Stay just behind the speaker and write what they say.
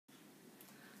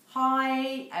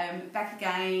Hi, back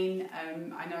again.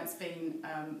 I know it's been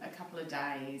a couple of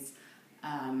days,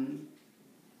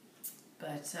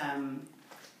 but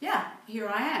yeah, here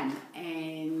I am,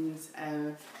 and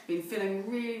been feeling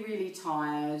really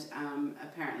tired.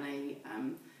 Apparently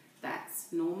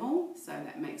that's normal, so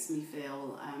that makes me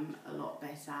feel a lot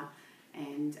better.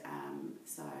 And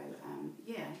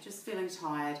yeah, just feeling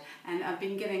tired, and I've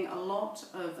been getting a lot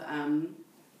of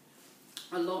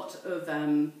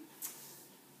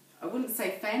I wouldn't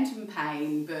say phantom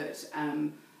pain, but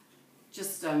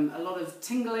just a lot of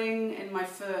tingling in my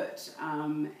foot,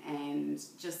 and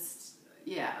just,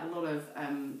 yeah, a lot of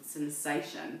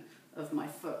sensation of my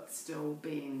foot still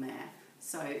being there.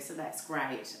 So that's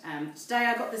great. Today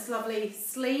I got this lovely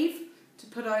sleeve to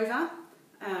put over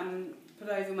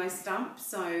my stump.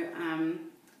 So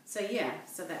yeah,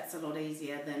 so that's a lot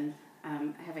easier than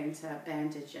having to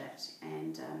bandage it,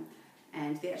 and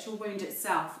the actual wound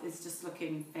itself is just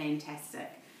looking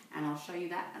fantastic, and I'll show you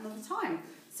that another time.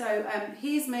 So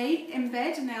here's me in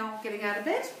bed now, getting out of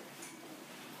bed.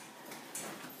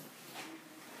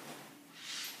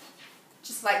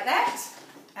 Just like that.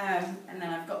 And then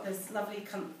I've got this lovely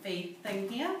comfy thing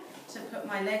here to put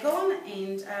my leg on,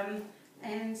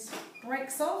 and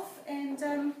breaks off, and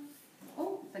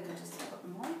oh, I think I just put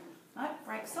them on. No,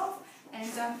 breaks off, and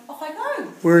off I go.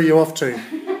 Where are you off to?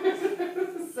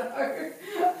 So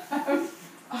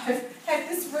I've had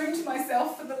this room to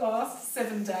myself for the last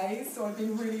 7 days, so I've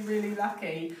been really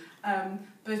lucky.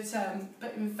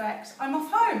 But in fact, I'm off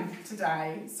home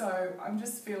today, so I'm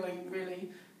just feeling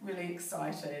really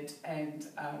excited, and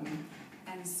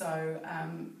so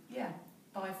yeah,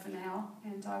 bye for now,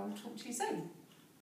 and I will talk to you soon.